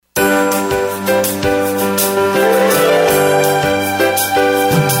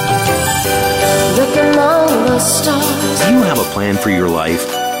plan for your life?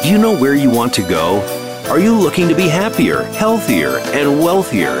 Do you know where you want to go? Are you looking to be happier, healthier, and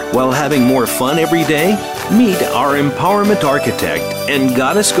wealthier while having more fun every day? Meet our empowerment architect and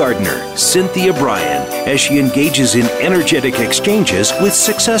goddess gardener, Cynthia Brian, as she engages in energetic exchanges with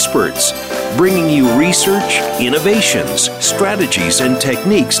successperts, bringing you research, innovations, strategies, and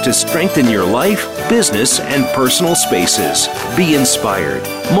techniques to strengthen your life, business, and personal spaces. Be inspired,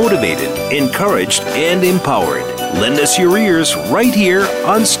 motivated, encouraged, and empowered. Lend us your ears right here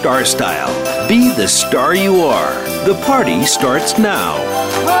on Star Style. Be the star you are. The party starts now.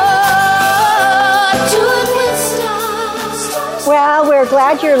 Well, we're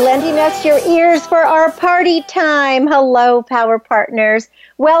glad you're lending us your ears for our party time. Hello, Power Partners.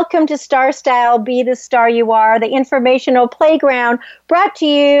 Welcome to Star Style, Be the Star You Are, the informational playground brought to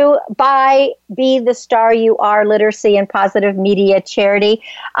you by Be the Star You Are Literacy and Positive Media Charity.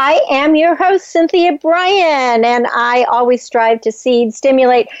 I am your host, Cynthia Brian, and I always strive to seed,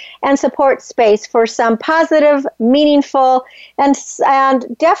 stimulate, and support space for some positive, meaningful, and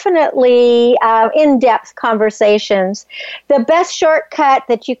definitely in-depth conversations. The best shortcut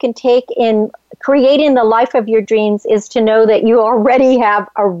that you can take in creating the life of your dreams is to know that you already have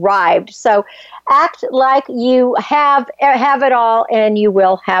arrived. So act like you have it all, and you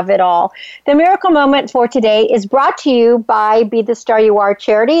will have it all. The miracle moment for today is brought to you by Be the Star You Are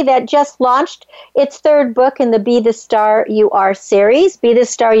charity that just launched its third book in the Be the Star You Are series. Be the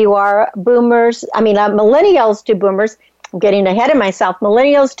Star You Are millennials to boomers. I'm getting ahead of myself.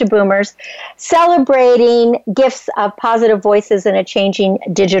 Millennials to boomers, celebrating gifts of positive voices in a changing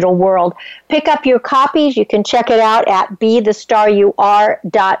digital world. Pick up your copies. You can check it out at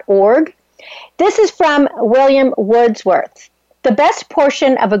BeTheStarYouAre.org. This is from William Wordsworth. The best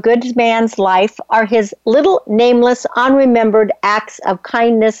portion of a good man's life are his little nameless, unremembered acts of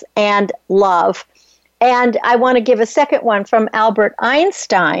kindness and love. And I want to give a second one from Albert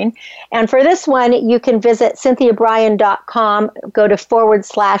Einstein. And for this one, you can visit CynthiaBrian.com, go to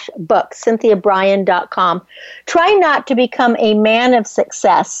 /book, CynthiaBrian.com. Try not to become a man of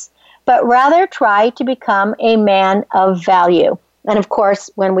success, but rather try to become a man of value. And of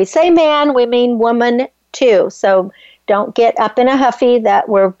course, when we say man, we mean woman too. So don't get up in a huffy that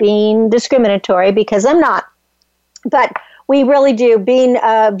we're being discriminatory, because I'm not. But we really do. Being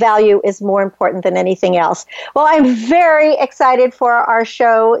value is more important than anything else. Well, I'm very excited for our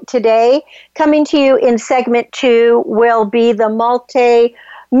show today. Coming to you in segment 2 will be the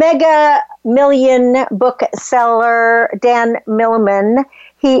multi-mega million bookseller Dan Millman.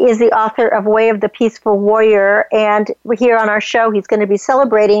 He is the author of Way of the Peaceful Warrior, and here on our show, he's going to be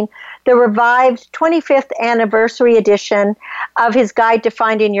celebrating the revived 25th anniversary edition of his guide to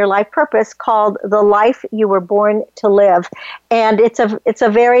finding your life purpose, called The Life You Were Born to Live. And it's a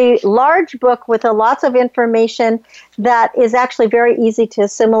very large book with lots of information that is actually very easy to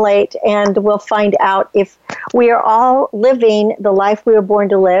assimilate, and we'll find out if we are all living the life we were born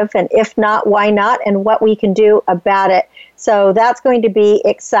to live, and if not, why not, and what we can do about it. So that's going to be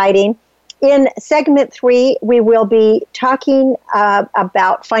exciting. In segment 3, we will be talking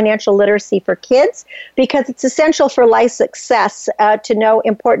about financial literacy for kids, because it's essential for life success to know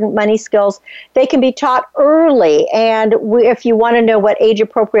important money skills. They can be taught early, and if you want to know what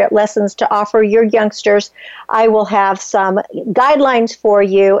age-appropriate lessons to offer your youngsters, I will have some guidelines for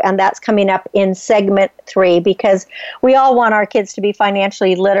you, and that's coming up in segment 3, because we all want our kids to be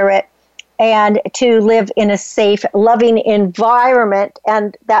financially literate and to live in a safe, loving environment.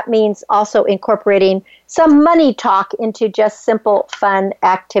 And that means also incorporating some money talk into just simple, fun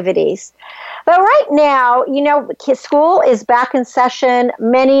activities. But right now, school is back in session.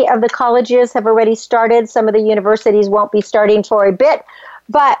 Many of the colleges have already started. Some of the universities won't be starting for a bit.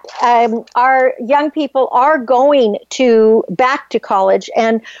 But our young people are going back to college.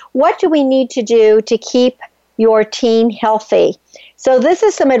 And what do we need to do to keep your teen healthy? So this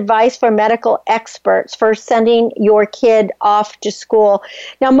is some advice from medical experts for sending your kid off to school.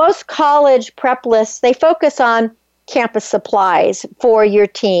 Now, most college prep lists, they focus on campus supplies for your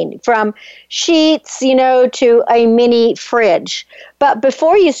teen, from sheets, to a mini fridge. But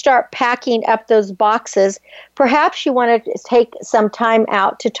before you start packing up those boxes, perhaps you want to take some time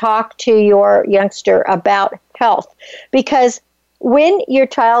out to talk to your youngster about health, because when your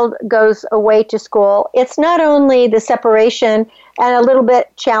child goes away to school, it's not only the separation and a little bit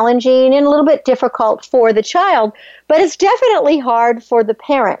challenging and a little bit difficult for the child, but it's definitely hard for the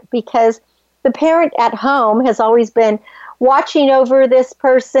parent, because the parent at home has always been watching over this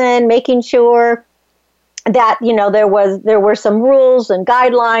person, making sure that there were some rules and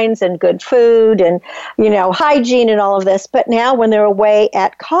guidelines and good food and hygiene and all of this, but now when they're away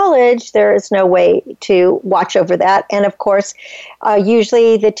at college, there is no way to watch over that. And of course,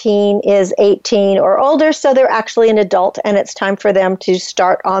 usually the teen is 18 or older, so they're actually an adult, and it's time for them to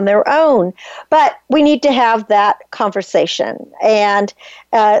start on their own. But we need to have that conversation, and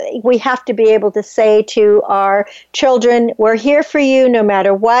we have to be able to say to our children, we're here for you no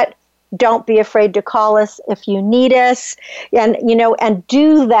matter what. Don't be afraid to call us if you need us, and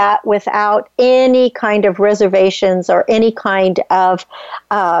do that without any kind of reservations or any kind of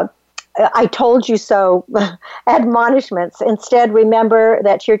I told you so admonishments. Instead, remember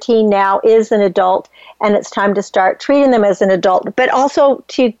that your teen now is an adult, and it's time to start treating them as an adult, but also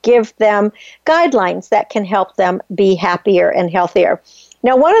to give them guidelines that can help them be happier and healthier.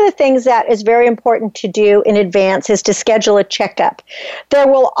 Now, one of the things that is very important to do in advance is to schedule a checkup. There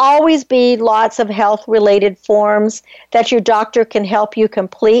will always be lots of health-related forms that your doctor can help you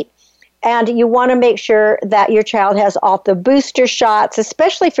complete, and you want to make sure that your child has all the booster shots,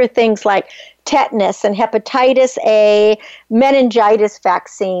 especially for things like tetanus and hepatitis A, meningitis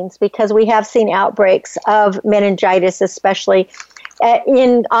vaccines, because we have seen outbreaks of meningitis, especially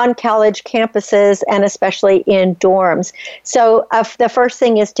on college campuses and especially in dorms. So the first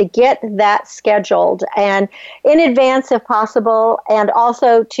thing is to get that scheduled and in advance if possible, and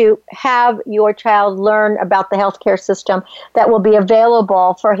also to have your child learn about the healthcare system that will be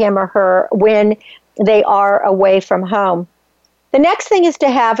available for him or her when they are away from home. The next thing is to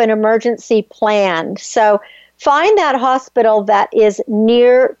have an emergency plan. So find that hospital that is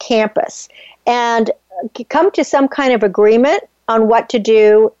near campus and come to some kind of agreement on what to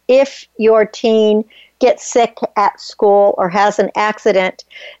do if your teen gets sick at school or has an accident.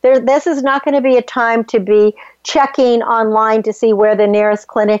 This is not going to be a time to be checking online to see where the nearest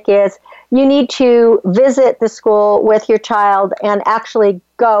clinic is. You need to visit the school with your child and actually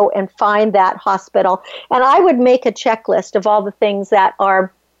go and find that hospital. And I would make a checklist of all the things that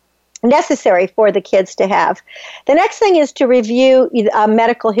are necessary for the kids to have. The next thing is to review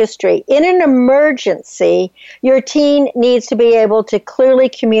medical history. In an emergency, your teen needs to be able to clearly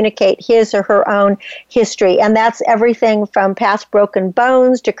communicate his or her own history, and that's everything from past broken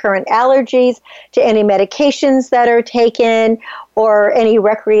bones to current allergies to any medications that are taken or any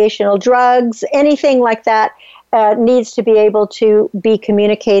recreational drugs, anything like that. Needs to be able to be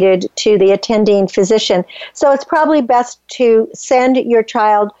communicated to the attending physician. So it's probably best to send your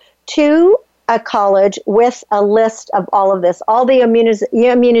child to a college with a list of all of this, all the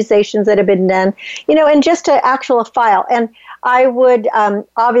immunizations that have been done, and just an actual file. And I would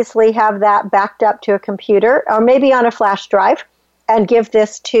obviously have that backed up to a computer or maybe on a flash drive and give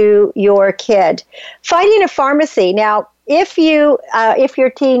this to your kid. Finding a pharmacy. Now, if your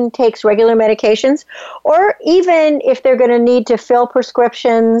teen takes regular medications, or even if they're going to need to fill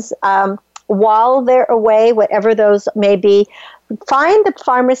prescriptions while they're away, whatever those may be, find the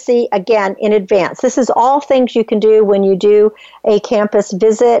pharmacy again in advance. This is all things you can do when you do a campus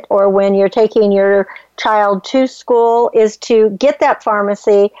visit or when you're taking your child to school, is to get that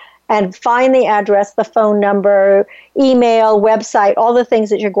pharmacy and find the address, the phone number, email, website, all the things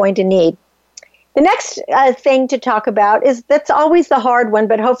that you're going to need. The next thing to talk about is, that's always the hard one,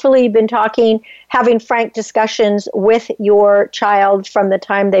 but hopefully you've been having frank discussions with your child from the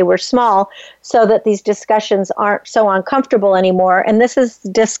time they were small so that these discussions aren't so uncomfortable anymore. And this is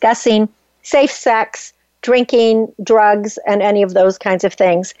discussing safe sex, drinking, drugs, and any of those kinds of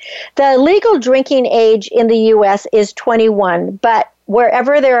things. The legal drinking age in the U.S. is 21, but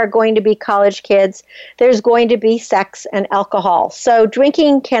wherever there are going to be college kids, there's going to be sex and alcohol. So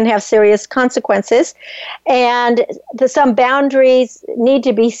drinking can have serious consequences, and some boundaries need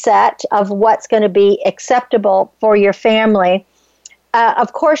to be set of what's going to be acceptable for your family.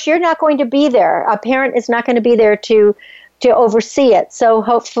 Of course, you're not going to be there. A parent is not going to be there to oversee it. So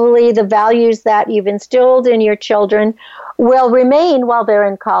hopefully the values that you've instilled in your children will remain while they're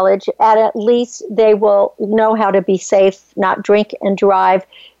in college. At least they will know how to be safe, not drink and drive,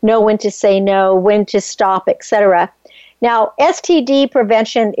 know when to say no, when to stop, etc. Now, STD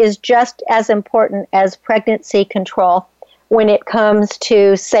prevention is just as important as pregnancy control when it comes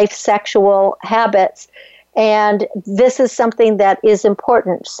to safe sexual habits. And this is something that is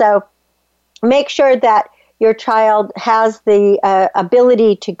important. So make sure that your child has the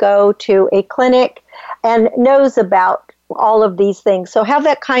ability to go to a clinic and knows about all of these things. So have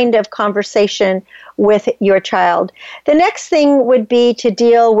that kind of conversation with your child. The next thing would be to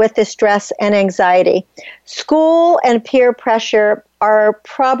deal with the stress and anxiety. School and peer pressure are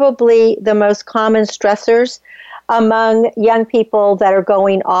probably the most common stressors among young people that are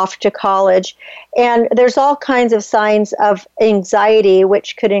going off to college. And there's all kinds of signs of anxiety,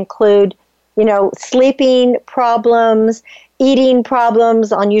 which could include, sleeping problems, eating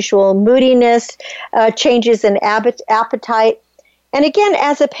problems, unusual moodiness, changes in appetite. And again,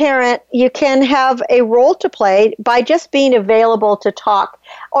 as a parent, you can have a role to play by just being available to talk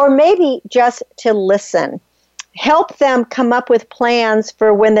or maybe just to listen. Help them come up with plans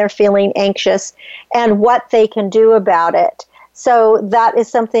for when they're feeling anxious and what they can do about it. So that is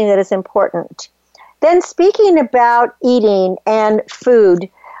something that is important. Then speaking about eating and food,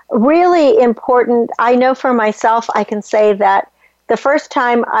 really important. I know for myself, I can say that the first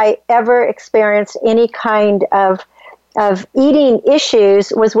time I ever experienced any kind of eating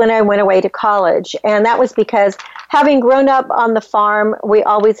issues was when I went away to college. And that was because having grown up on the farm, we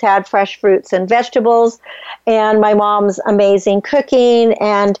always had fresh fruits and vegetables and my mom's amazing cooking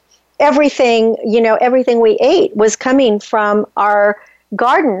and everything we ate was coming from our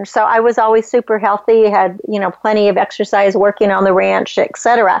garden. So I was always super healthy, had, plenty of exercise, working on the ranch,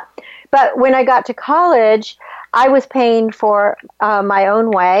 etc. But when I got to college, I was paying for my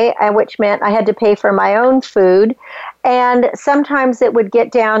own way, which meant I had to pay for my own food. And sometimes it would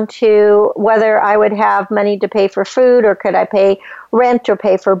get down to whether I would have money to pay for food or could I pay rent or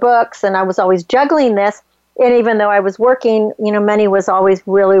pay for books. And I was always juggling this. And even though I was working, money was always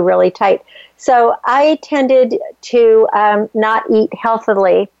really, really tight. So I tended to not eat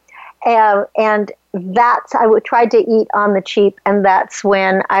healthily. And I would try to eat on the cheap. And that's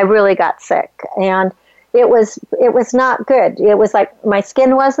when I really got sick. And it was not good. It was like my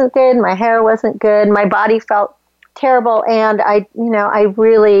skin wasn't good. My hair wasn't good. My body felt terrible. And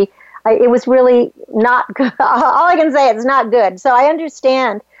it was really not good. All I can say, it's not good. So I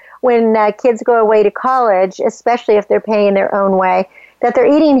understand when kids go away to college, especially if they're paying their own way, that their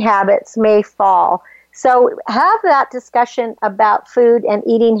eating habits may fall. So have that discussion about food and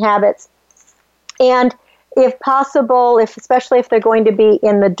eating habits. And if possible, especially if they're going to be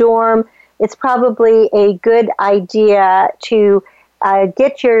in the dorm, it's probably a good idea to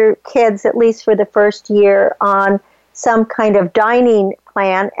get your kids, at least for the first year, on some kind of dining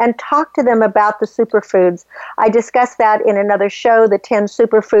plan and talk to them about the superfoods. I discussed that in another show, the 10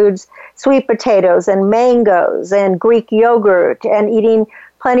 superfoods, sweet potatoes and mangoes and Greek yogurt and eating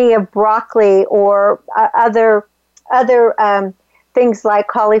plenty of broccoli or other things like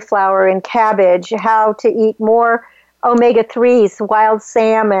cauliflower and cabbage, how to eat more omega-3s, wild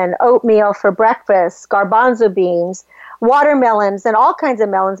salmon, oatmeal for breakfast, garbanzo beans, watermelons, and all kinds of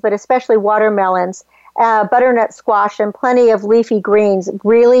melons, but especially watermelons, butternut squash, and plenty of leafy greens,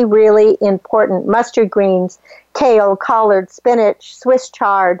 really, really important. Mustard greens, kale, collard, spinach, Swiss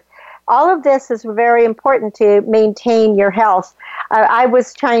chard. All of this is very important to maintain your health. I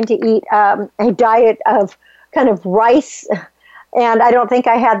was trying to eat a diet of kind of rice, and I don't think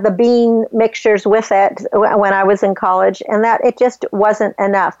I had the bean mixtures with it when I was in college, and that it just wasn't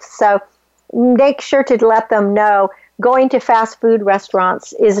enough. So make sure to let them know going to fast food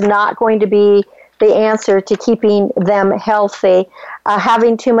restaurants is not going to be the answer to keeping them healthy.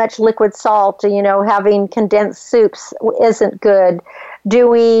 Having too much liquid salt, having condensed soups isn't good.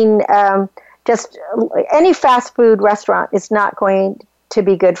 Doing just any fast food restaurant is not going to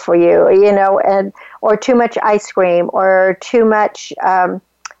be good for you, or too much ice cream or too much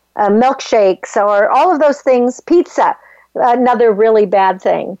milkshakes or all of those things. Pizza, another really bad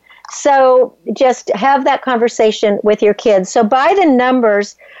thing. So just have that conversation with your kids. So by the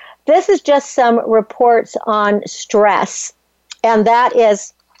numbers, this is just some reports on stress, and that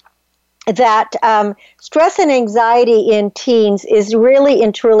is that stress and anxiety in teens is really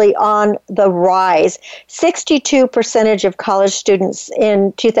and truly on the rise. 62% of college students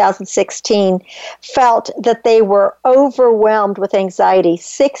in 2016 felt that they were overwhelmed with anxiety,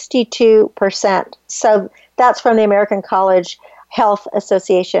 62%. So that's from the American College Health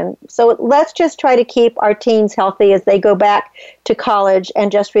Association. So let's just try to keep our teens healthy as they go back to college,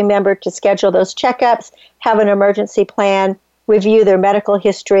 and just remember to schedule those checkups, have an emergency plan, review their medical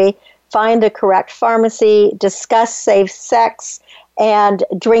history, find the correct pharmacy, discuss safe sex and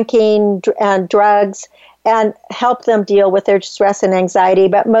drinking and drugs, and help them deal with their stress and anxiety.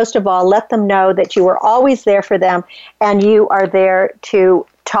 But most of all, let them know that you are always there for them and you are there to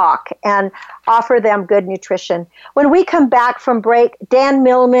talk and offer them good nutrition. When we come back from break, Dan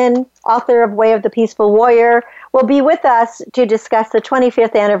Millman, author of Way of the Peaceful Warrior, will be with us to discuss the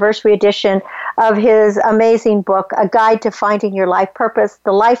 25th anniversary edition of his amazing book, A Guide to Finding Your Life Purpose,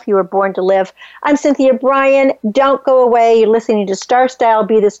 The Life You Were Born to Live. I'm Cynthia Brian. Don't go away. You're listening to Star Style,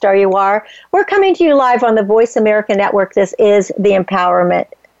 Be the Star You Are. We're coming to you live on the Voice America Network. This is the Empowerment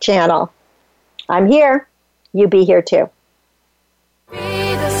Channel. I'm here. you be here too. Be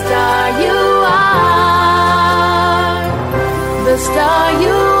the star you are, the star you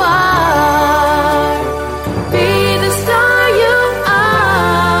are. Be the star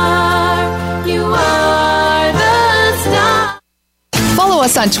you are the star. Follow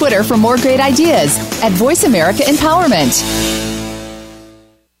us on Twitter for more great ideas at Voice America Empowerment.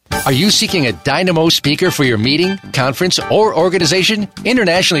 Are you seeking a dynamo speaker for your meeting, conference, or organization?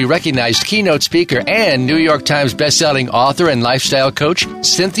 Internationally recognized keynote speaker and New York Times bestselling author and lifestyle coach,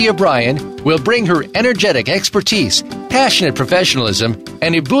 Cynthia Brian, will bring her energetic expertise, passionate professionalism,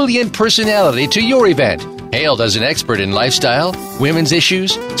 and ebullient personality to your event. Hailed as an expert in lifestyle, women's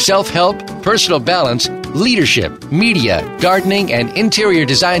issues, self-help, personal balance, leadership, media, gardening, and interior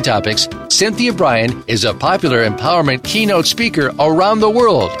design topics, Cynthia Brian is a popular empowerment keynote speaker around the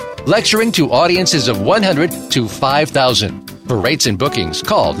world, lecturing to audiences of 100 to 5,000. For rates and bookings,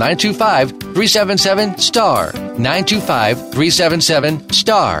 call 925-377-STAR,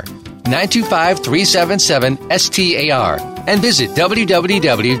 925-377-STAR, 925-377-STAR, and visit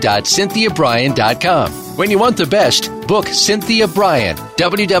www.cynthiabrian.com. When you want the best, book Cynthia Brian,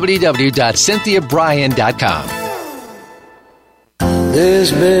 www.cynthiabrian.com.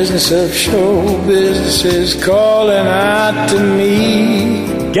 This business of show business is calling out to me.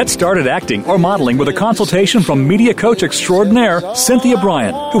 Get started acting or modeling with a consultation from media coach extraordinaire Cynthia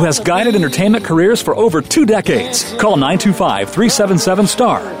Brian, who has guided entertainment careers for over 2 decades. Call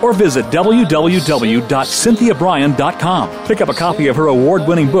 925-377-STAR or visit www.cynthiabrian.com. Pick up a copy of her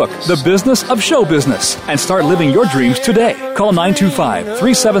award-winning book, The Business of Show Business, and start living your dreams today. Call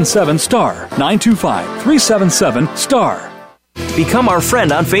 925-377-STAR, 925-377-STAR. Become our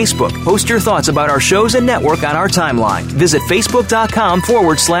friend on Facebook. Post your thoughts about our shows and network on our timeline. Visit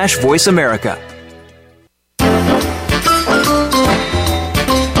Facebook.com/Voice America.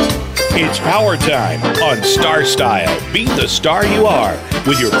 It's power time on Star Style. Be the star you are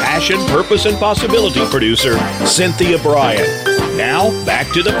with your passion, purpose, and possibility producer, Cynthia Brian. Now, back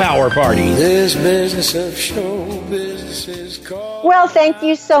to the power party. This business of show business is called... Well, thank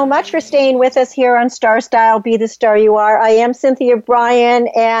you so much for staying with us here on Star Style, Be the Star You Are. I am Cynthia Brian,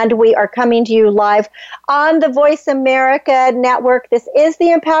 and we are coming to you live on the Voice America Network. This is the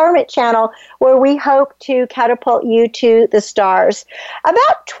Empowerment Channel, where we hope to catapult you to the stars.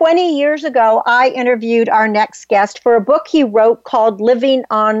 About 20 years ago, I interviewed our next guest for a book he wrote called Living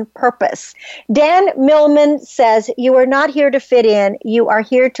on Purpose. Dan Millman says, "You are not here to fit in, you are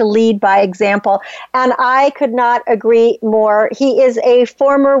here to lead by example." And I could not agree more. He is a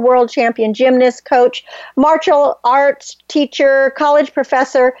former world champion gymnast, coach, martial arts teacher, college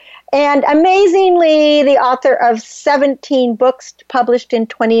professor, and amazingly, the author of 17 books published in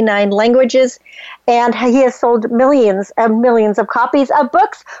 29 languages. And he has sold millions of copies of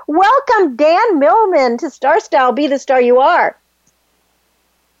books. Welcome, Dan Millman, to Star Style, Be the Star You Are.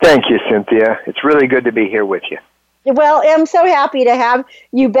 Thank you, Cynthia. It's really good to be here with you. Well, I'm so happy to have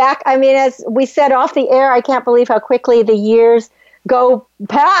you back. I mean, as we said off the air, I can't believe how quickly the years go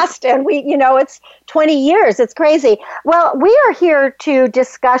past, and it's 20 years. It's crazy. Well, we are here to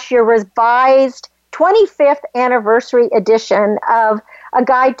discuss your revised 25th anniversary edition of A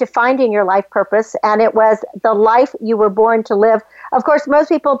Guide to Finding Your Life Purpose, and it was The Life You Were Born to Live. Of course, most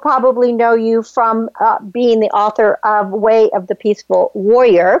people probably know you from being the author of Way of the Peaceful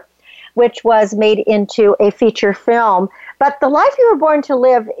Warrior, which was made into a feature film. But The Life You Were Born to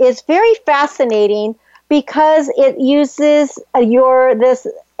Live is very fascinating because it uses this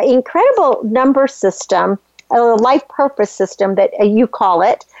incredible number system, a life purpose system that you call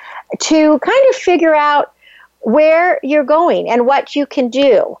it, to kind of figure out where you're going and what you can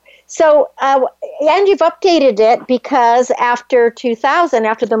do. So, and you've updated it because after 2000,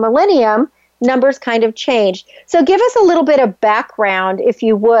 after the millennium, numbers kind of changed. So give us a little bit of background, if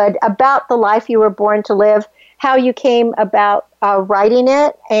you would, about The Life You Were Born to Live, how you came about writing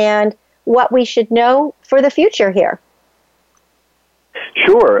it, and what we should know for the future here.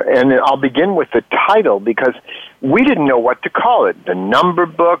 Sure, and I'll begin with the title because we didn't know what to call it. The number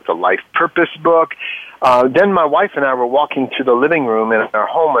book, the life purpose book. Then my wife and I were walking through the living room in our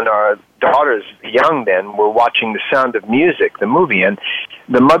home, and our daughters, young then, were watching The Sound of Music, the movie, and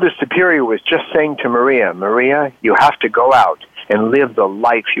the Mother Superior was just saying to Maria, "Maria, you have to go out and live the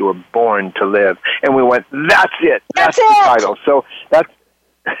life you were born to live." And we went, that's it. That's the title. So that's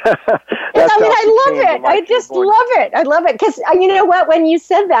I love it. I just love it. I love it. Because you know what? When you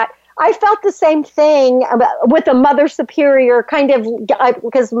said that, I felt the same thing with the Mother Superior kind of,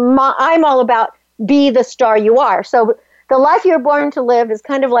 because I'm all about be the star you are. So The life you're born to live is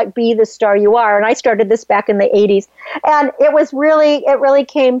kind of like Be the Star You Are. And I started this back in the 80s. And it really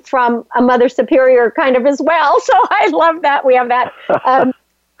came from a Mother Superior kind of as well. So I love that. We have that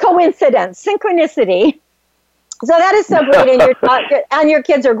coincidence, synchronicity. So that is so great. And your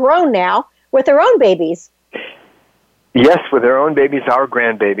kids are grown now with their own babies. Yes, with their own babies, our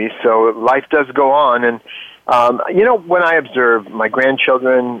grandbabies. So life does go on. And, when I observe my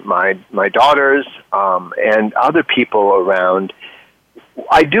grandchildren, my daughters, and other people around,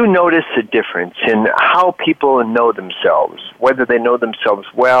 I do notice a difference in how people know themselves, whether they know themselves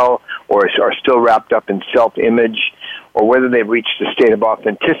well or are still wrapped up in self-image, or whether they've reached a state of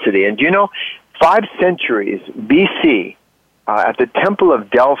authenticity. And 5 centuries BC, at the Temple of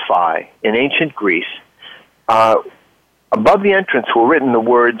Delphi in ancient Greece, above the entrance were written the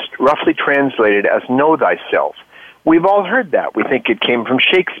words roughly translated as "Know thyself." We've all heard that. We think it came from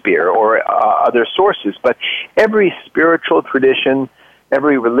Shakespeare or other sources, but every spiritual tradition,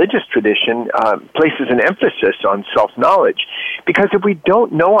 every religious tradition places an emphasis on self-knowledge. Because if we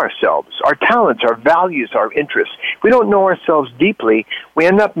don't know ourselves, our talents, our values, our interests, if we don't know ourselves deeply, we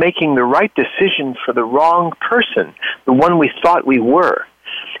end up making the right decision for the wrong person, the one we thought we were.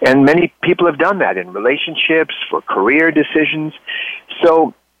 And many people have done that in relationships, for career decisions.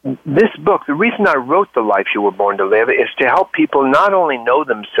 So this book, the reason I wrote The Life You Were Born to Live, is to help people not only know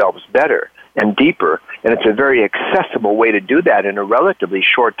themselves better and deeper, and it's a very accessible way to do that in a relatively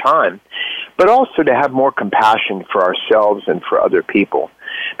short time, but also to have more compassion for ourselves and for other people.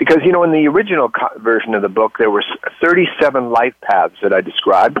 Because, in the original version of the book, there were 37 life paths that I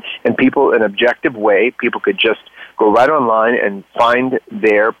described, and an objective way, people could just go right online and find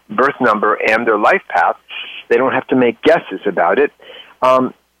their birth number and their life path. They don't have to make guesses about it.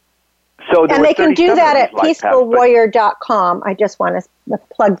 And they can do that at peacefulwarrior.com. I just want to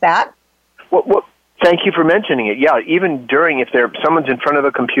plug that. Well, thank you for mentioning it. Yeah, even if someone's in front of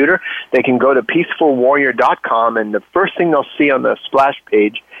a computer, they can go to peacefulwarrior.com, and the first thing they'll see on the splash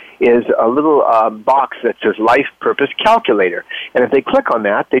page is a little box that says Life Purpose Calculator. And if they click on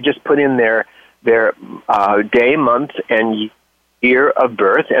that, they just put in their day, month, and year of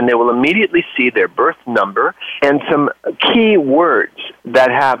birth, and they will immediately see their birth number and some key words that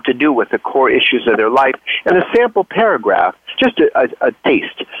have to do with the core issues of their life, and a sample paragraph, just a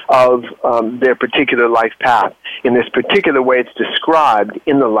taste of their particular life path in this particular way it's described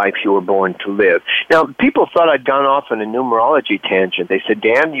in The Life You Were Born to Live. Now, people thought I'd gone off on a numerology tangent. They said,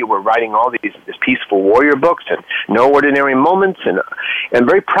 Dan, you were writing all these Peaceful Warrior books and No Ordinary Moments and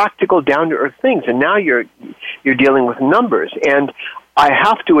very practical, down-to-earth things, and now you're dealing with numbers. And I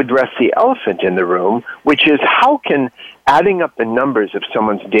have to address the elephant in the room, which is how can adding up the numbers of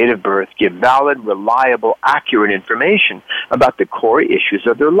someone's date of birth give valid, reliable, accurate information about the core issues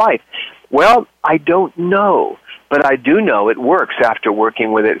of their life? Well, I don't know, but I do know it works after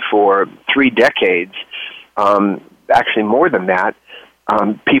working with it for 3 decades, actually more than that.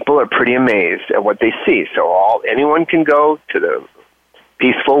 People are pretty amazed at what they see. So anyone can go to the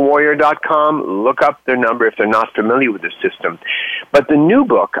peacefulwarrior.com, look up their number if they're not familiar with the system. But the new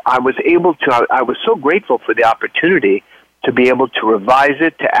book, I was so grateful for the opportunity to be able to revise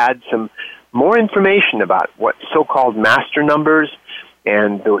it, to add some more information about what so-called master numbers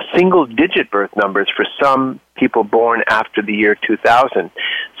and those single-digit birth numbers for some people born after the year 2000.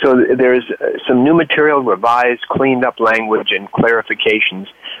 So there's some new material, revised, cleaned up language and clarifications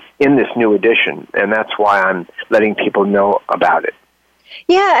in this new edition, and that's why I'm letting people know about it.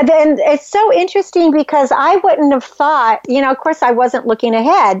 Yeah, and it's so interesting because I wouldn't have thought, of course I wasn't looking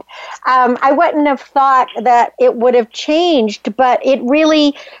ahead. I wouldn't have thought that it would have changed, but it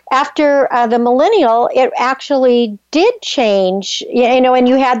really, after the millennial, it actually did change, and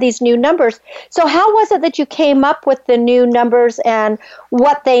you had these new numbers. So how was it that you came up with the new numbers and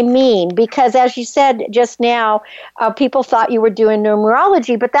what they mean? Because as you said just now, people thought you were doing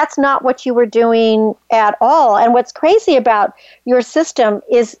numerology, but that's not what you were doing at all. And what's crazy about your system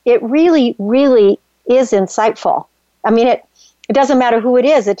is it really, really is insightful. I mean, it doesn't matter who it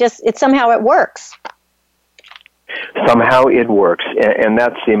is. It somehow it works. Somehow it works, and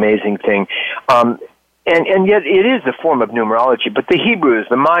that's the amazing thing. And yet it is a form of numerology. But the Hebrews,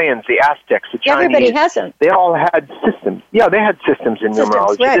 the Mayans, the Aztecs, the Chinese, everybody has them. They all had systems. Yeah, they had systems in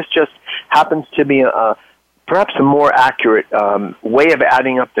numerology. Right. This just happens to be perhaps a more accurate way of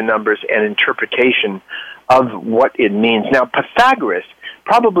adding up the numbers and interpretation of what it means. Now, Pythagoras,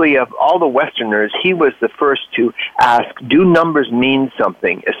 probably of all the Westerners, he was the first to ask, do numbers mean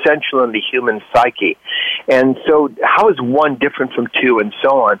something essential in the human psyche? And so how is 1 different from 2 and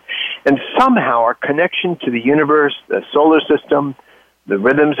so on? And somehow our connection to the universe, the solar system, the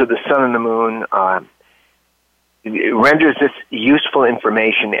rhythms of the sun and the moon, renders this useful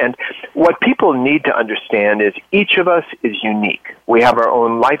information. And what people need to understand is each of us is unique. We have our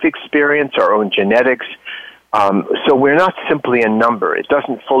own life experience, our own genetics. So we're not simply a number. It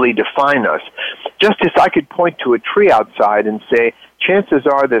doesn't fully define us. Just as I could point to a tree outside and say, chances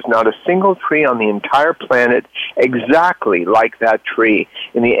are there's not a single tree on the entire planet exactly like that tree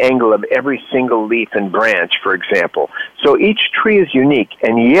in the angle of every single leaf and branch, for example. So each tree is unique,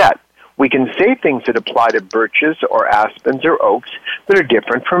 and yet we can say things that apply to birches or aspens or oaks that are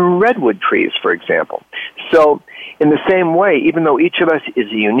different from redwood trees, for example. So in the same way, even though each of us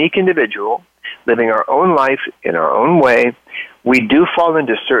is a unique individual, living our own life in our own way, we do fall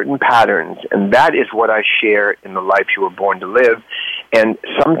into certain patterns, and that is what I share in The Life You Were Born to Live. And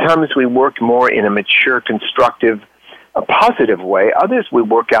sometimes we work more in a mature, constructive, a positive way. Others, we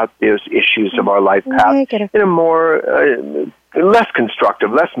work out those issues of our life path in a more less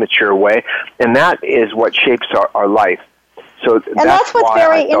constructive, less mature way, and that is what shapes our life. So that's what's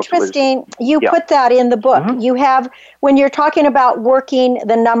very interesting. You put that in the book. Mm-hmm. You have, when you're talking about working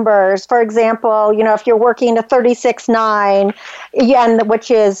the numbers, for example, if you're working a 36-9, and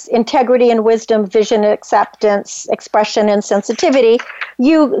which is integrity and wisdom, vision, acceptance, expression, and sensitivity,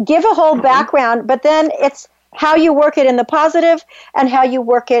 you give a whole background, but then it's how you work it in the positive and how you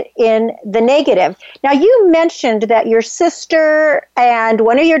work it in the negative. Now, you mentioned that your sister and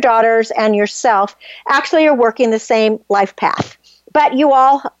one of your daughters and yourself actually are working the same life path. But you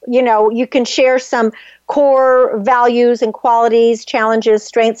all, you can share some core values and qualities, challenges,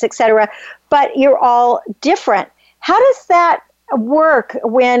 strengths, etc. But you're all different. How does that work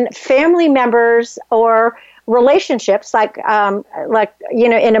when family members or relationships, like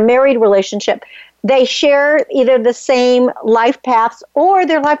in a married relationship, they share either the same life paths or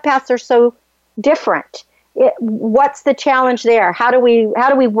their life paths are so different? What's the challenge there? How do we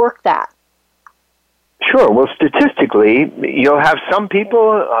work that? Sure. Well, statistically, you'll have some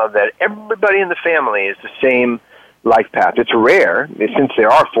people that everybody in the family is the same life path. It's rare, since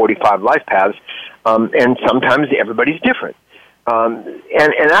there are 45 life paths, and sometimes everybody's different. And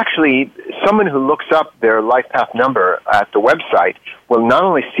actually, someone who looks up their life path number at the website will not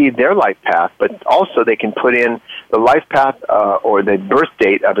only see their life path, but also they can put in the life path or the birth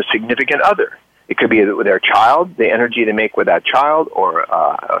date of a significant other. It could be with their child, the energy they make with that child, or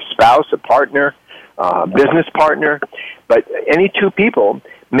a spouse, a partner, business partner. But any two people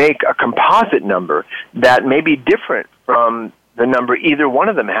make a composite number that may be different from the number either one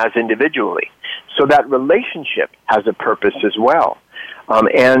of them has individually. So that relationship has a purpose as well.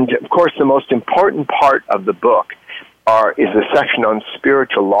 And, of course, the most important part of the book is the section on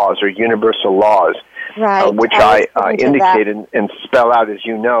spiritual laws or universal laws, which I indicate and spell out, as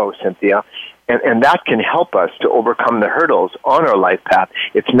you know, Cynthia. And that can help us to overcome the hurdles on our life path.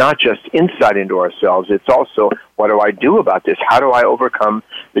 It's not just insight into ourselves. It's also, what do I do about this? How do I overcome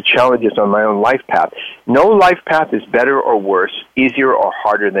the challenges on my own life path? No life path is better or worse, easier or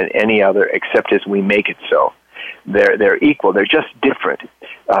harder than any other, except as we make it so. They're equal. They're just different.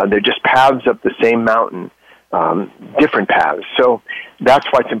 They're just paths up the same mountain, different paths. So that's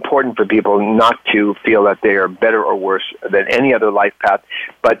why it's important for people not to feel that they are better or worse than any other life path,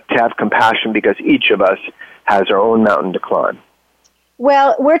 but to have compassion because each of us has our own mountain to climb.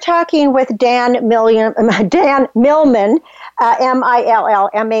 Well, we're talking with Dan Millman, Millman.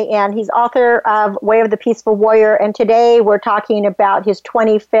 He's author of Way of the Peaceful Warrior, and today we're talking about his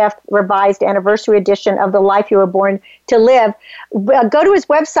 25th revised anniversary edition of The Life You Were Born to Live. Go to his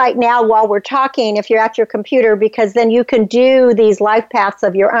website now while we're talking, if you're at your computer, because then you can do these life paths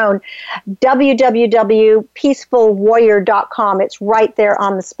of your own. www.peacefulwarrior.com. It's right there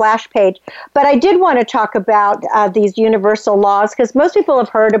on the splash page. But I did want to talk about these universal laws, because most people have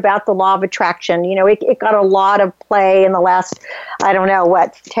heard about the law of attraction. It got a lot of play in the last,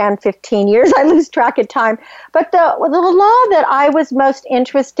 10, 15 years. I lose track of time. But the law that I was most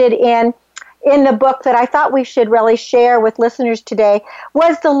interested in the book that I thought we should really share with listeners today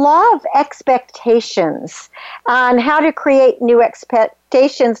was the law of expectations, on how to create new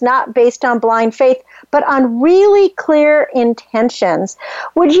expectations, not based on blind faith, but on really clear intentions.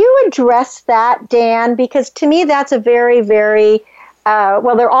 Would you address that, Dan? Because to me, that's a very, very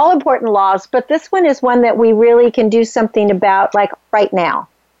they're all important laws, but this one is one that we really can do something about, like right now.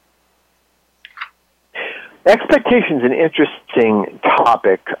 Expectation is an interesting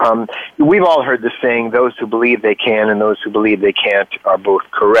topic. We've all heard the saying, those who believe they can and those who believe they can't are both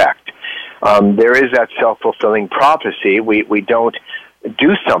correct. There is that self-fulfilling prophecy. We don't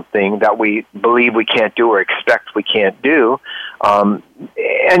do something that we believe we can't do or expect we can't do.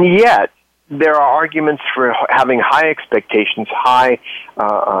 And yet, there are arguments for having high expectations,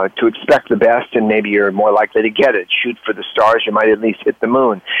 to expect the best, and maybe you're more likely to get it. Shoot for the stars, you might at least hit the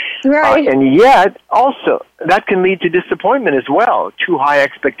moon. Right. And yet, also, that can lead to disappointment as well, too high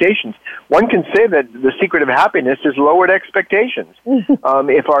expectations. One can say that the secret of happiness is lowered expectations.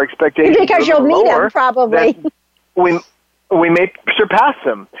 If our expectations because you'll meet lower, them, probably. We may surpass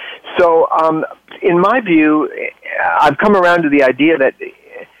them. So, in my view, I've come around to the idea that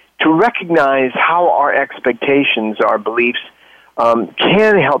to recognize how our expectations, our beliefs,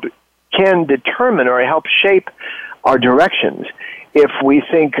 can determine or help shape our directions. If we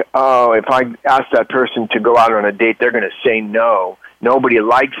think, if I ask that person to go out on a date, they're going to say no. Nobody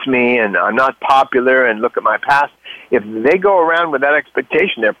likes me, and I'm not popular, and look at my past. If they go around with that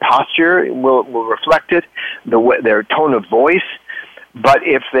expectation, their posture will reflect it, their tone of voice. But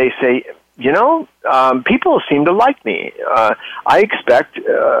if they say, people seem to like me, I expect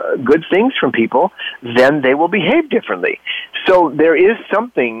good things from people, then they will behave differently. So there is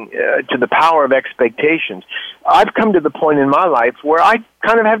something to the power of expectations. I've come to the point in my life where I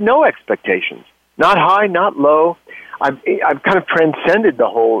kind of have no expectations, not high, not low. I've kind of transcended the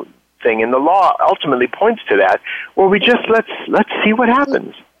whole thing, and the law ultimately points to that, where we just let's see what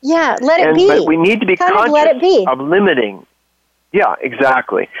happens. Yeah, let it be. But we need to be conscious of limiting. Yeah,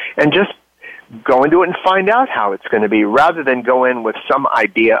 exactly. And just go into it and find out how it's going to be, rather than go in with some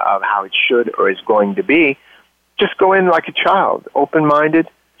idea of how it should or is going to be. Just go in like a child, open-minded,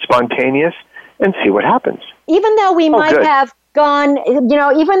 spontaneous, and see what happens. Even though we might have gone,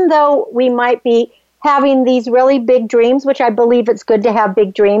 even though we might be having these really big dreams, which I believe it's good to have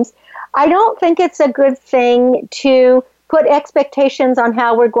big dreams, I don't think it's a good thing to put expectations on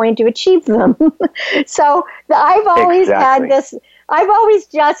how we're going to achieve them. So I've always had this, I've always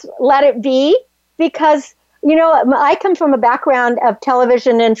just let it be, because, I come from a background of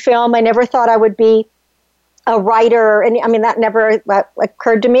television and film. I never thought I would be a writer, and that never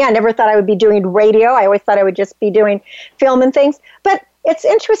occurred to me. I never thought I would be doing radio. I always thought I would just be doing film and things. But it's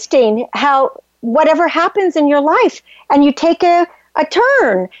interesting how whatever happens in your life, and you take a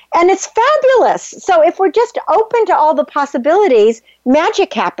turn, and it's fabulous. So if we're just open to all the possibilities,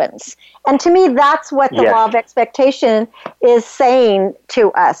 magic happens. And to me, that's what the law of expectation is saying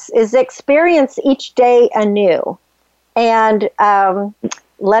to us, is experience each day anew and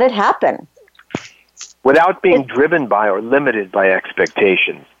let it happen. Without being driven by or limited by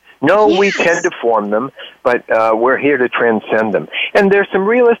expectations. No, we tend to form them, but we're here to transcend them. And there's some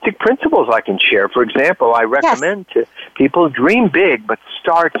realistic principles I can share. For example, I recommend to people, dream big, but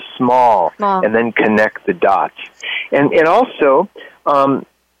start small, and then connect the dots. And also,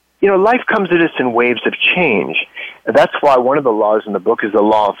 life comes at us in waves of change. That's why one of the laws in the book is the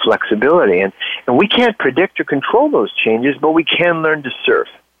law of flexibility. And we can't predict or control those changes, but we can learn to surf.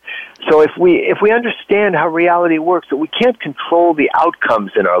 So if we understand how reality works, that we can't control the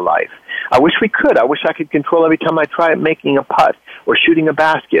outcomes in our life. I wish we could. I wish I could control every time I try making a putt or shooting a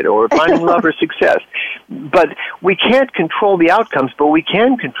basket or finding love or success. But we can't control the outcomes, but we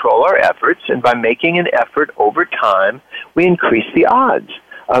can control our efforts, and by making an effort over time, we increase the odds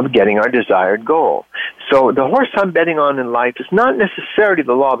of getting our desired goal. So the horse I'm betting on in life is not necessarily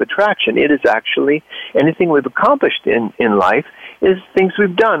the law of attraction. It is actually anything we've accomplished in life is things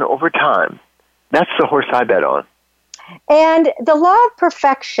we've done over time. That's the horse I bet on. And the law of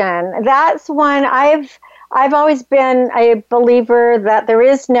perfection, that's one I've always been a believer that there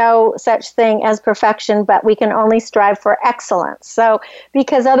is no such thing as perfection, but we can only strive for excellence. So,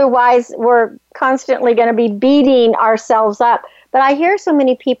 because otherwise we're constantly going to be beating ourselves up. But I hear so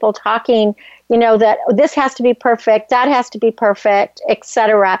many people talking, that this has to be perfect, that has to be perfect,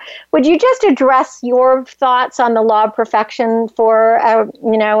 etc. Would you just address your thoughts on the law of perfection for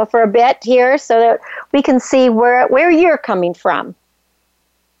a bit here, so that we can see where you're coming from?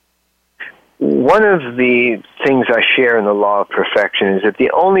 One of the things I share in the law of perfection is that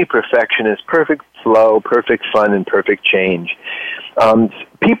the only perfection is perfect flow, perfect fun, and perfect change.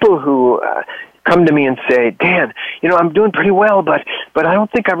 People who come to me and say, Dan, I'm doing pretty well, but I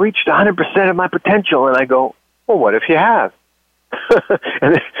don't think I've reached 100% of my potential. And I go, well, what if you have?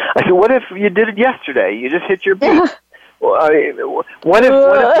 And I said, what if you did it yesterday? You just hit your beat. What if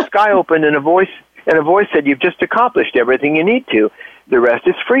the sky opened and a voice said, you've just accomplished everything you need to. The rest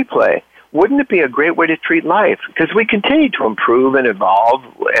is free play. Wouldn't it be a great way to treat life? Because we continue to improve and evolve,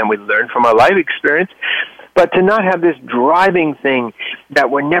 and we learn from our life experience. But to not have this driving thing that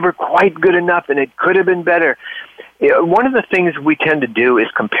we're never quite good enough and it could have been better. One of the things we tend to do is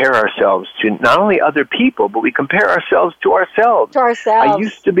compare ourselves to not only other people, but we compare ourselves to ourselves. I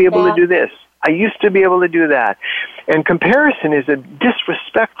used to be able to do this. I used to be able to do that. And comparison is a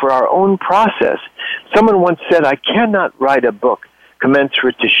disrespect for our own process. Someone once said, I cannot write a book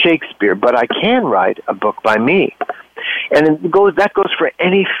commensurate to Shakespeare, but I can write a book by me. And that goes for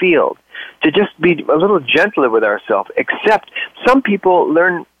any field, to just be a little gentler with ourselves, except some people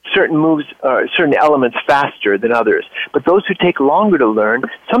learn certain moves, certain elements faster than others. But those who take longer to learn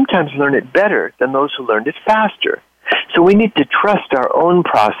sometimes learn it better than those who learned it faster. So we need to trust our own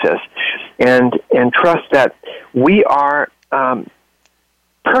process and trust that we are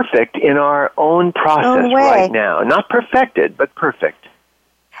perfect in our own process right now. Not perfected, but perfect.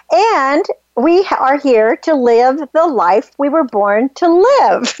 And we are here to live the life we were born to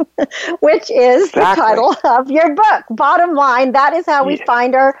live, which is the title of your book. Bottom line, that is how we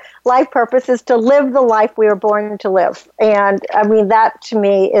find our life purpose, is to live the life we were born to live. And I mean, that to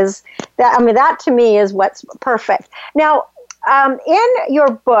me is what's perfect. Now, in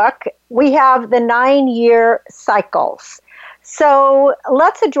your book, we have the 9-year cycles. So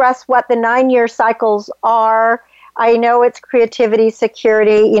let's address what the 9-year cycles are. I know it's creativity,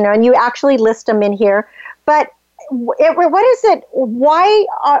 security, and you actually list them in here. But what is it? Why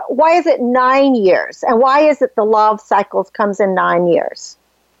is it 9 years? And why is it the law of cycles comes in 9 years?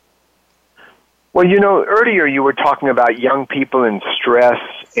 Well, earlier you were talking about young people and stress.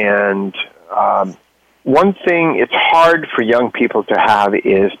 And one thing it's hard for young people to have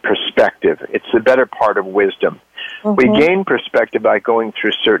is perspective. It's the better part of wisdom. Mm-hmm. We gain perspective by going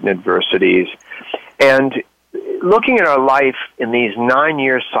through certain adversities. And looking at our life in these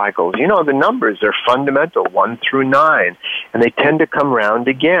 9-year cycles, the numbers are fundamental, 1 through 9, and they tend to come round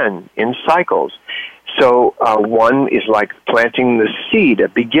again in cycles. So 1 is like planting the seed, a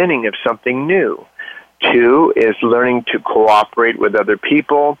beginning of something new. 2 is learning to cooperate with other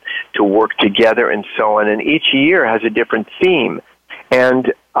people, to work together, and so on. And each year has a different theme.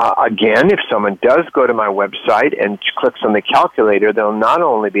 And again, if someone does go to my website and clicks on the calculator, they'll not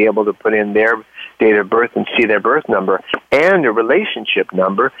only be able to put in their date of birth and see their birth number and a relationship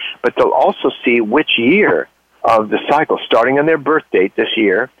number, but they'll also see which year of the cycle, starting on their birth date this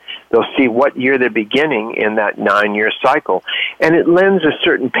year. They'll see what year they're beginning in that 9-year cycle. And it lends a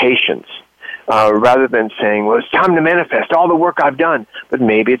certain patience, rather than saying, well, it's time to manifest all the work I've done, but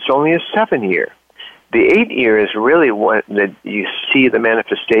maybe it's only a 7-year. The 8-year is really what that you see the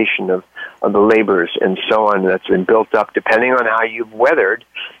manifestation of the labors and so on that's been built up, depending on how you've weathered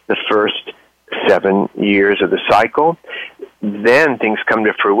the first 7 years of the cycle. Then things come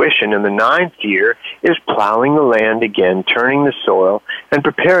to fruition, and the 9th year is plowing the land again, turning the soil, and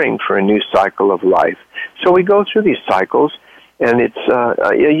preparing for a new cycle of life. So we go through these cycles, and it's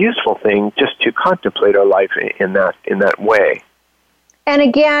a useful thing just to contemplate our life in that way. And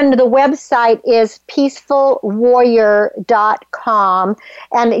again, the website is peacefulwarrior.com,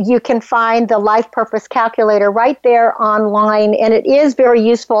 and you can find the Life Purpose Calculator right there online, and it is very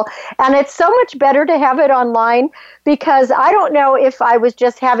useful. And it's so much better to have it online, because I don't know if I was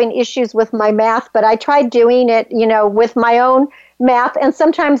just having issues with my math, but I tried doing it, with my own math, and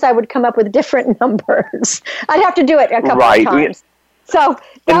sometimes I would come up with different numbers. I'd have to do it a couple of times. So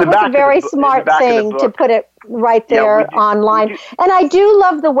that was a very smart thing to put it right there online. And I do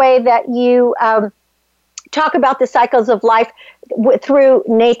love the way that you talk about the cycles of life through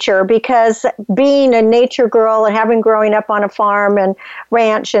nature, because being a nature girl and having growing up on a farm and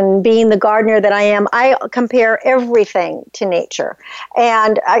ranch and being the gardener that I am, I compare everything to nature.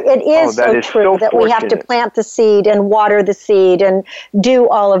 And it is so true that we have to plant the seed and water the seed and do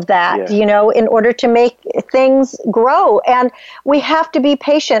all of that, in order to make things grow. And we have to be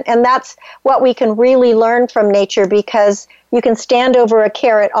patient. And that's what we can really learn from nature, because you can stand over a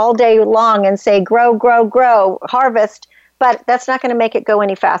carrot all day long and say, grow, grow, grow, harvest, but that's not going to make it go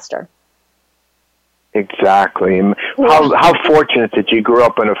any faster. Exactly. How fortunate that you grew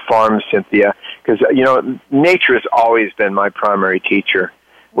up on a farm, Cynthia, because, nature has always been my primary teacher.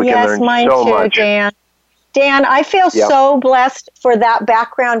 We can learn so much. Dan. Dan, I feel so blessed for that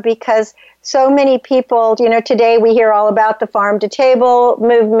background, because so many people, today we hear all about the farm-to-table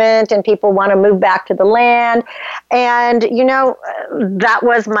movement, and people want to move back to the land. And,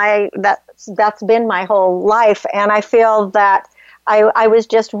 that's been my whole life. And I feel that I was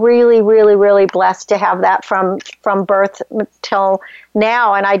just really, really, really blessed to have that from birth till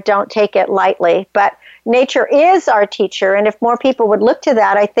now, and I don't take it lightly. But nature is our teacher, and if more people would look to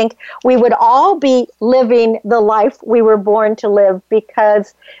that, I think we would all be living the life we were born to live,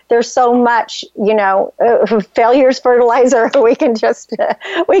 because there's so much, failure's fertilizer. We can just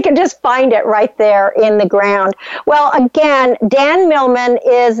find it right there in the ground. Well, again, Dan Millman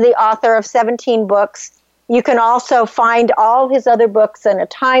is the author of 17 books. You can also find all his other books and a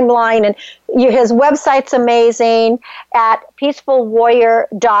timeline. And his website's amazing at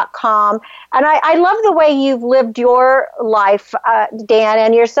peacefulwarrior.com. And I love the way you've lived your life, Dan,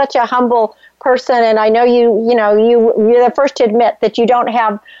 and you're such a humble person. And I know you're the first to admit that you don't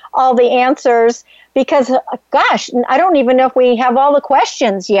have all the answers because, gosh, I don't even know if we have all the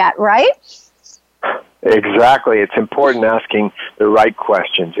questions yet, right? Exactly. It's important asking the right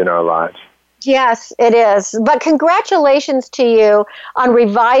questions in our lives. Yes, it is. But congratulations to you on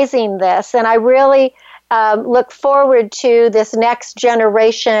revising this. And I really look forward to this next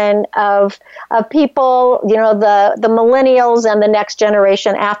generation of people, the millennials and the next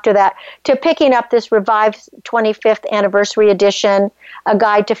generation after that, to picking up this revised 25th anniversary edition, A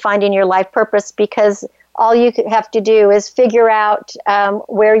Guide to Finding Your Life Purpose, because all you have to do is figure out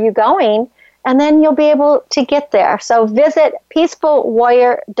where you're going, and then you'll be able to get there. So visit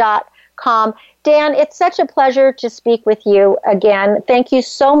peacefulwarrior.com. Dan, it's such a pleasure to speak with you again. Thank you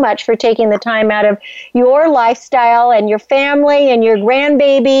so much for taking the time out of your lifestyle and your family and your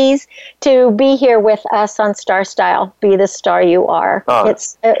grandbabies to be here with us on Star Style. Be the star you are.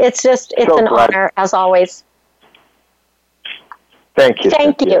 It's an honor, as always. Thank you.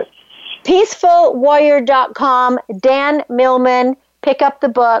 Thank you. Peacefulwarrior.com, Dan Millman. Pick up the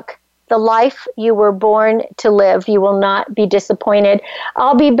book, The Life You Were Born to Live. You will not be disappointed.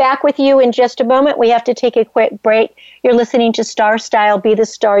 I'll be back with you in just a moment. We have to take a quick break. You're listening to Star Style, Be the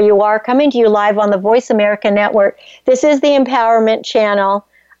Star You Are, coming to you live on the Voice America Network. This is the Empowerment Channel.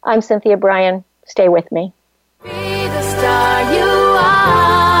 I'm Cynthia Brian. Stay with me. Be the star you are.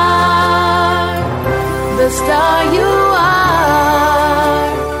 The star you are.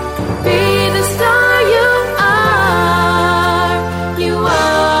 Be the star you are. You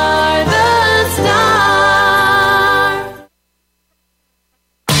are the star.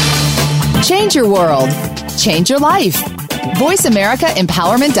 Change your world. Change your life.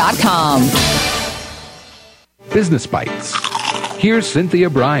 VoiceAmericaEmpowerment.com. Business Bites. Here's Cynthia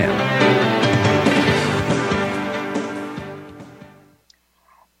Brian.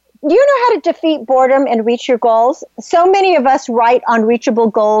 Do you know how to defeat boredom and reach your goals? So many of us write unreachable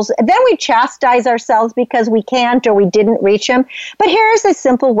goals. Then we chastise ourselves because we can't or we didn't reach them. But here's a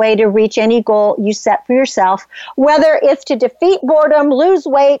simple way to reach any goal you set for yourself, whether it's to defeat boredom, lose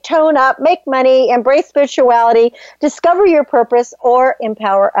weight, tone up, make money, embrace spirituality, discover your purpose, or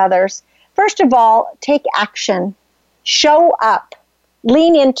empower others. First of all, take action. Show up.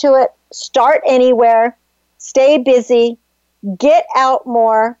 Lean into it. Start anywhere. Stay busy. Get out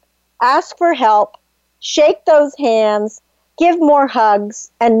more. Ask for help, shake those hands, give more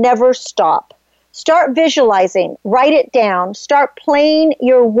hugs, and never stop. Start visualizing, write it down, start playing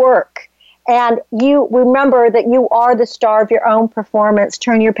your work, and you remember that you are the star of your own performance.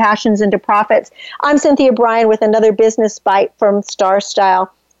 Turn your passions into profits. I'm Cynthia Brian with another Business Bite from Star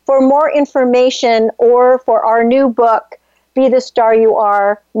Style. For more information or for our new book, Be the Star You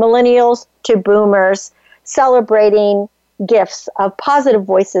Are, Millennials to Boomers, celebrating gifts of positive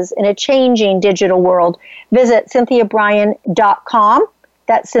voices in a changing digital world, visit CynthiaBrian.com.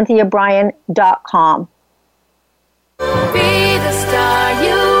 That's CynthiaBrian.com. Be the star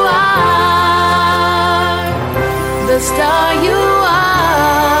you are. The star you are.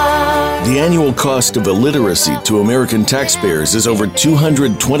 The annual cost of illiteracy to American taxpayers is over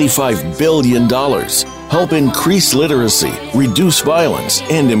 $225 billion. Help increase literacy, reduce violence,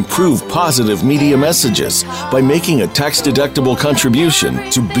 and improve positive media messages by making a tax-deductible contribution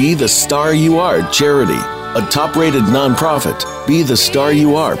to Be the Star You Are charity. A top-rated nonprofit, Be the Star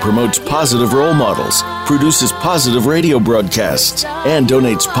You Are promotes positive role models, produces positive radio broadcasts, and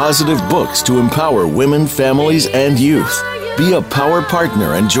donates positive books to empower women, families, and youth. Be a power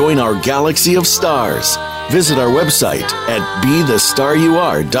partner and join our galaxy of stars. Visit our website at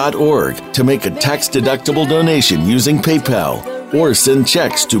BeTheStarYouAre.org to make a tax-deductible donation using PayPal or send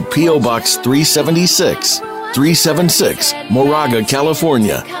checks to P.O. Box 376 Moraga,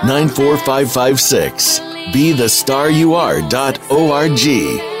 California, 94556.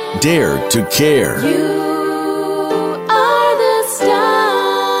 BeTheStarYouAre.org. Dare to care. You are the star.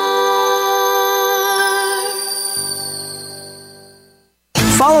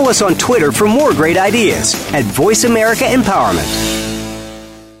 Follow us on Twitter for more great ideas at Voice America Empowerment.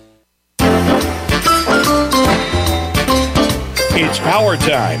 It's power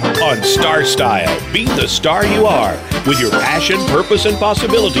time on Star Style. Be the star you are with your passion, purpose, and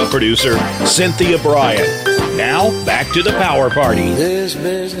possibility producer, Cynthia Brian. Now, back to the Power Party. This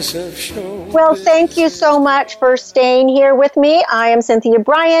business of show. Well, thank you so much for staying here with me. I am Cynthia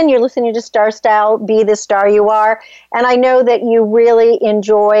Brian. You're listening to Star Style, Be the Star You Are. And I know that you really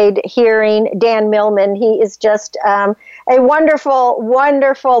enjoyed hearing Dan Millman. He is just a wonderful,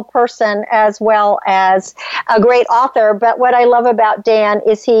 wonderful person as well as a great author. But what I love about Dan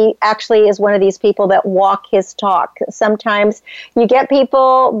is he actually is one of these people that walk his talk. Sometimes you get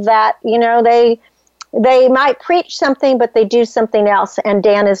people that, you know, they might preach something, but they do something else. And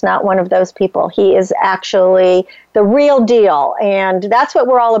Dan is not one of those people. He is actually the real deal. And that's what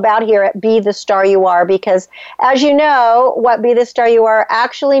we're all about here at Be the Star You Are, because as you know, what Be the Star You Are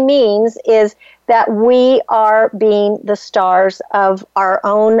actually means is that we are being the stars of our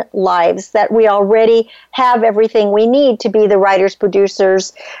own lives, that we already have everything we need to be the writers,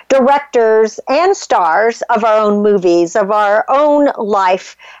 producers, directors, and stars of our own movies, of our own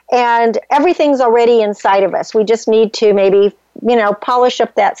life. And everything's already inside of us. We just need to maybe, you know, polish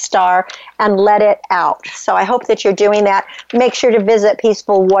up that star and let it out. So I hope that you're doing that. Make sure to visit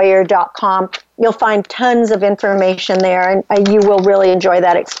peacefulwarrior.com. You'll find tons of information there, and you will really enjoy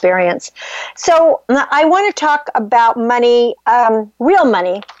that experience. So I want to talk about money, real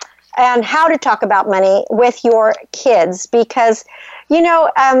money, and how to talk about money with your kids, because you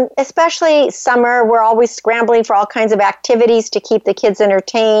know, especially summer, we're always scrambling for all kinds of activities to keep the kids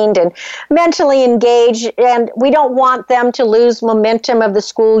entertained and mentally engaged, and we don't want them to lose momentum of the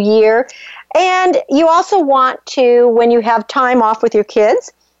school year. And you also want to, when you have time off with your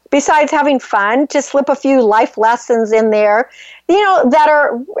kids, besides having fun, to slip a few life lessons in there, you know, that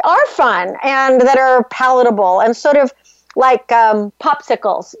are fun and that are palatable and sort of like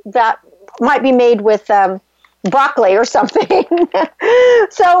popsicles that might be made with broccoli or something.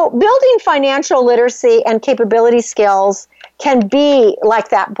 So building financial literacy and capability skills can be like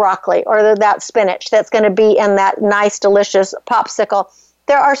that broccoli or that spinach that's going to be in that nice, delicious popsicle.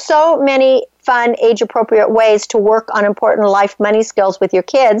 There are so many fun, age-appropriate ways to work on important life money skills with your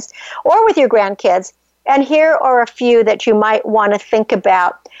kids or with your grandkids. And here are a few that you might want to think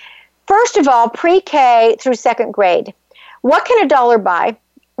about. First of all, pre-K through second grade. What can a dollar buy?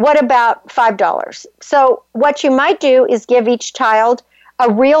 What about $5? So what you might do is give each child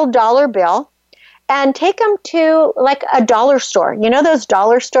a real dollar bill and take them to like a dollar store. You know those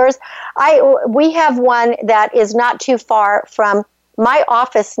dollar stores? We have one that is not too far from my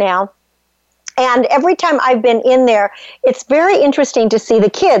office now. And every time I've been in there, it's very interesting to see the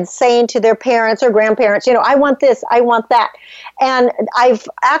kids saying to their parents or grandparents, you know, I want this, I want that. And I've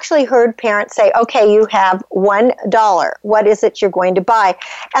actually heard parents say, okay, you have $1. What is it you're going to buy?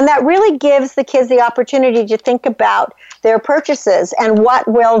 And that really gives the kids the opportunity to think about their purchases and what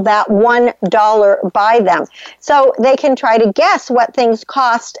will that $1 buy them. So they can try to guess what things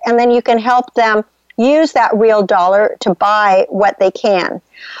cost, and then you can help them use that real dollar to buy what they can.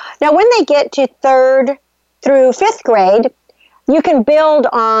 Now, when they get to third through fifth grade, you can build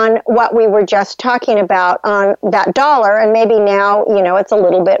on what we were just talking about on that dollar, and maybe now, you know, it's a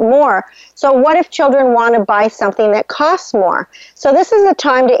little bit more. So what if children want to buy something that costs more? So this is a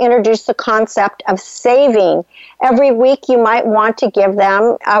time to introduce the concept of saving. Every week you might want to give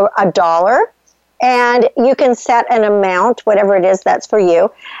them a dollar, and you can set an amount, whatever it is that's for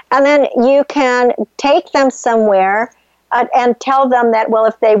you, and then you can take them somewhere and tell them that, well,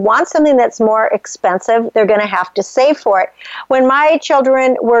 if they want something that's more expensive, they're going to have to save for it. When my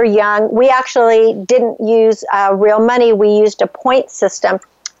children were young, we actually didn't use real money. We used a point system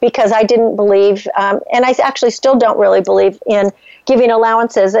because I didn't believe, and I actually still don't really believe in giving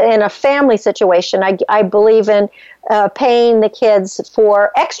allowances in a family situation. I believe in paying the kids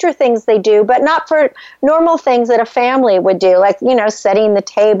for extra things they do, but not for normal things that a family would do, like, you know, setting the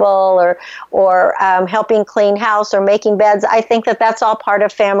table or helping clean house or making beds. I think that that's all part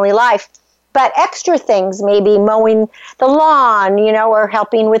of family life. But extra things, maybe mowing the lawn, you know, or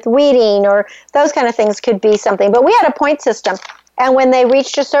helping with weeding, or those kind of things could be something. But we had a point system, and when they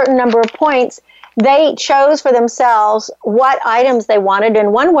reached a certain number of points, they chose for themselves what items they wanted,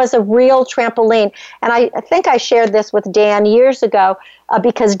 and one was a real trampoline. And I think I shared this with Dan years ago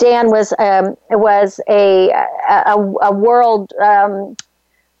because Dan was a world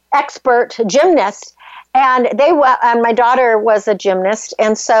expert gymnast, and my daughter was a gymnast,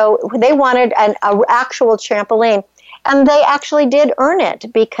 and so they wanted an actual trampoline. And they actually did earn it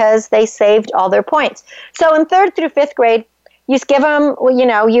because they saved all their points. So in third through fifth grade, you give them, you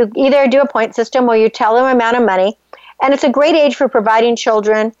know, you either do a point system or you tell them amount of money, And it's a great age for providing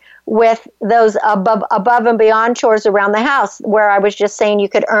children with those above and beyond chores around the house, where I was just saying you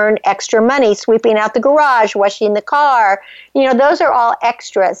could earn extra money, sweeping out the garage, washing the car. Those are all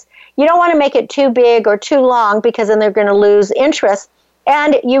extras. You don't want to make it too big or too long, because then they're going to lose interest.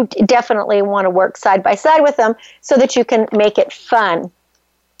 And you definitely want to work side by side with them so that you can make it fun.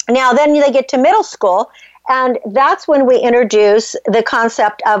 Now, then they get to middle school, and that's when we introduce the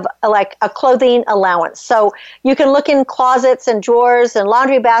concept of like a clothing allowance. So you can look in closets and drawers and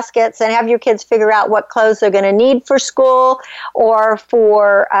laundry baskets and have your kids figure out what clothes they're going to need for school or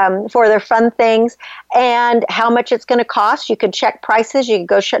for their fun things, and how much it's going to cost. You can check prices. You can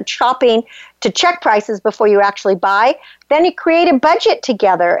go shopping to check prices before you actually buy. Then you create a budget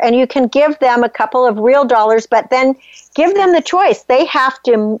together, and you can give them a couple of real dollars, but then give them the choice. They have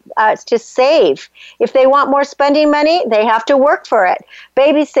to save. If they want more spending money, they have to work for it.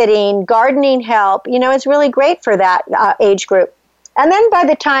 Babysitting, gardening help, is really great for that age group. And then by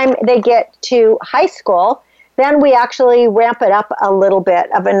the time they get to high school, then we actually ramp it up a little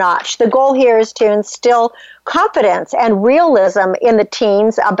bit of a notch. The goal here is to instill confidence and realism in the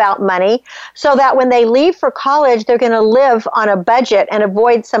teens about money, so that when they leave for college, they're going to live on a budget and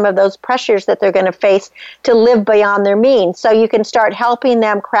avoid some of those pressures that they're going to face to live beyond their means. So you can start helping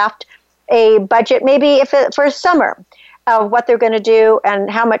them craft a budget, maybe for summer, of what they're going to do and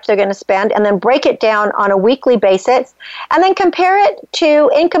how much they're going to spend, and then break it down on a weekly basis, and then compare it to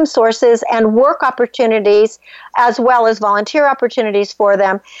income sources and work opportunities, as well as volunteer opportunities for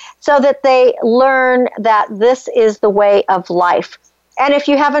them, so that they learn that this is the way of life. And if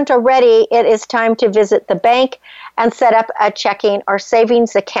you haven't already, it is time to visit the bank and set up a checking or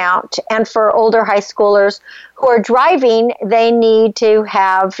savings account. And for older high schoolers who are driving, they need to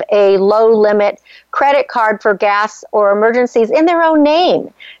have a low-limit credit card for gas or emergencies in their own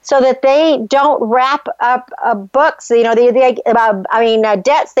name, so that they don't wrap up books,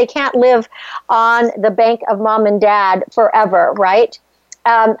 debts. They can't live on the bank of mom and dad forever, right?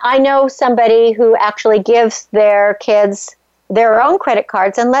 I know somebody who actually gives their kids their own credit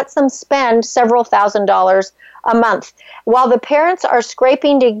cards and lets them spend several $1,000s a month. While the parents are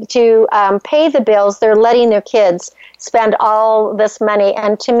scraping to pay the bills, they're letting their kids spend all this money.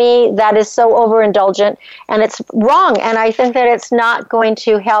 And to me, that is so overindulgent, and it's wrong. And I think that it's not going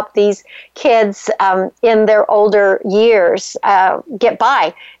to help these kids in their older years get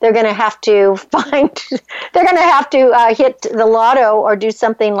by. They're going to have to hit the lotto or do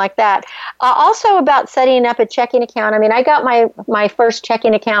something like that. Also about setting up a checking account. I mean, I got my first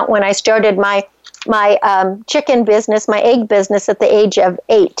checking account when I started my chicken business, my egg business, at the age of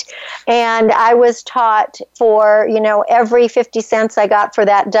 8. And I was taught for, every 50 cents I got for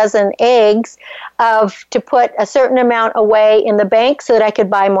that dozen eggs to put a certain amount away in the bank so that I could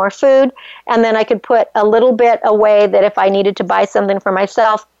buy more food. And then I could put a little bit away that if I needed to buy something for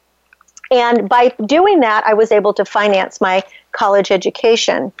myself. And by doing that, I was able to finance my college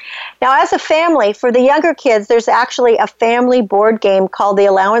education. Now, as a family, for the younger kids, there's actually a family board game called the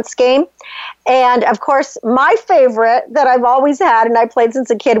Allowance Game. And, of course, my favorite that I've always had, and I played since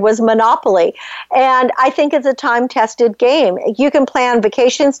a kid, was Monopoly. And I think it's a time-tested game. You can plan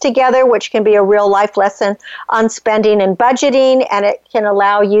vacations together, which can be a real life lesson on spending and budgeting, and it can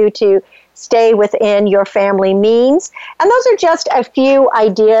allow you to stay within your family means. And those are just a few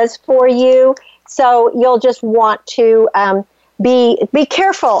ideas for you. So you'll just want to be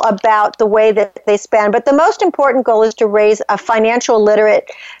careful about the way that they spend. But the most important goal is to raise a financial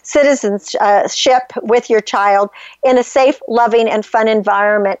literate citizenship with your child in a safe, loving, and fun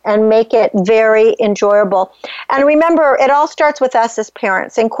environment, and make it very enjoyable. And remember, it all starts with us as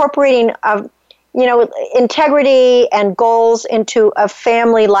parents. Incorporating integrity and goals into a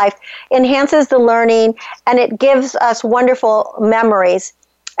family life enhances the learning, and it gives us wonderful memories.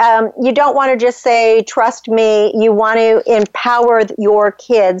 You don't want to just say, trust me. You want to empower your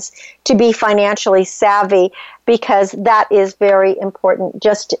kids to be financially savvy, because that is very important,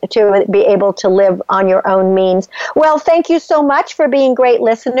 just to be able to live on your own means. Well, thank you so much for being great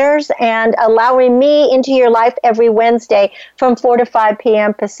listeners and allowing me into your life every Wednesday from 4 to 5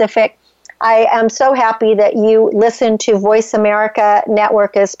 p.m. Pacific. I am so happy that you listen to Voice America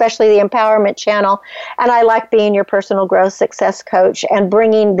Network, especially the Empowerment Channel, and I like being your personal growth success coach and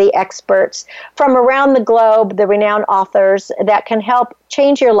bringing the experts from around the globe, the renowned authors that can help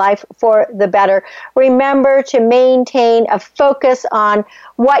change your life for the better. Remember to maintain a focus on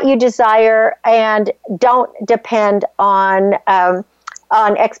what you desire, and don't depend on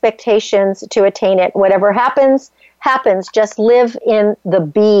on expectations to attain it. Whatever happens, happens. Just live in the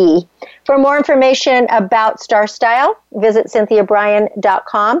be. For more information about Star Style, visit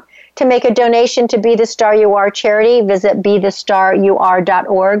CynthiaBrian.com. To make a donation to Be the Star You Are charity, visit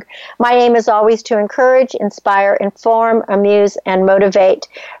BeTheStarYouAre.org. My aim is always to encourage, inspire, inform, amuse, and motivate.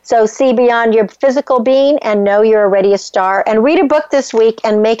 So see beyond your physical being and know you're already a star. And read a book this week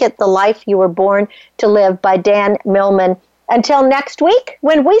and make it the life you were born to live by Dan Millman. Until next week,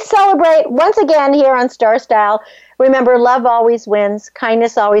 when we celebrate once again here on Star Style, remember, love always wins,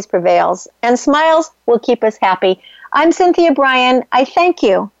 kindness always prevails, and smiles will keep us happy. I'm Cynthia Brian. I thank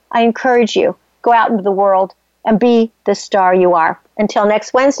you. I encourage you. Go out into the world and be the star you are. Until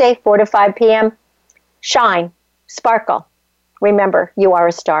next Wednesday, 4 to 5 p.m., shine, sparkle. Remember, you are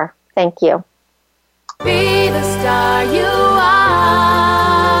a star. Thank you. Be the star you are.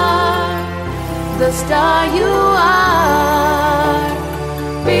 The star you are.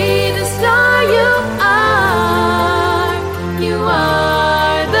 Be the star you are. You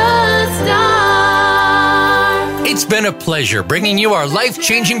are the star. It's been a pleasure bringing you our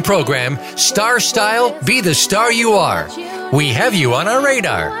life-changing program, Star Style, Be the Star You Are. We have you on our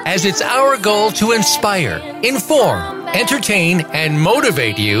radar, as it's our goal to inspire, inform, entertain, and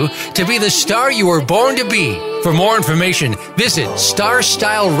motivate you to be the star you were born to be. For more information, visit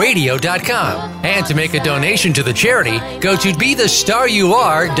starstyleradio.com. And to make a donation to the charity, go to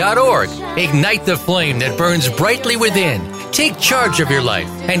BeTheStarYouAre.org. Ignite the flame that burns brightly within. Take charge of your life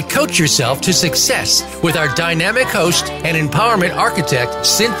and coach yourself to success with our dynamic host and empowerment architect,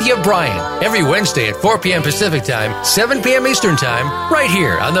 Cynthia Brian, every Wednesday at 4 p.m. Pacific Time, 7 p.m. Eastern Time, right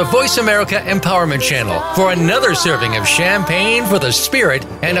here on the Voice America Empowerment Channel for another serving of champagne for the spirit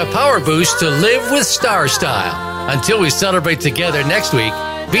and a power boost to live with Star Style. Until we celebrate together next week,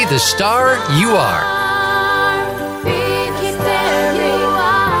 be the star you are.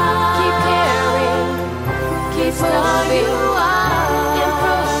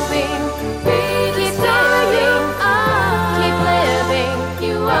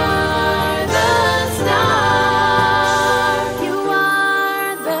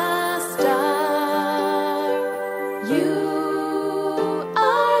 You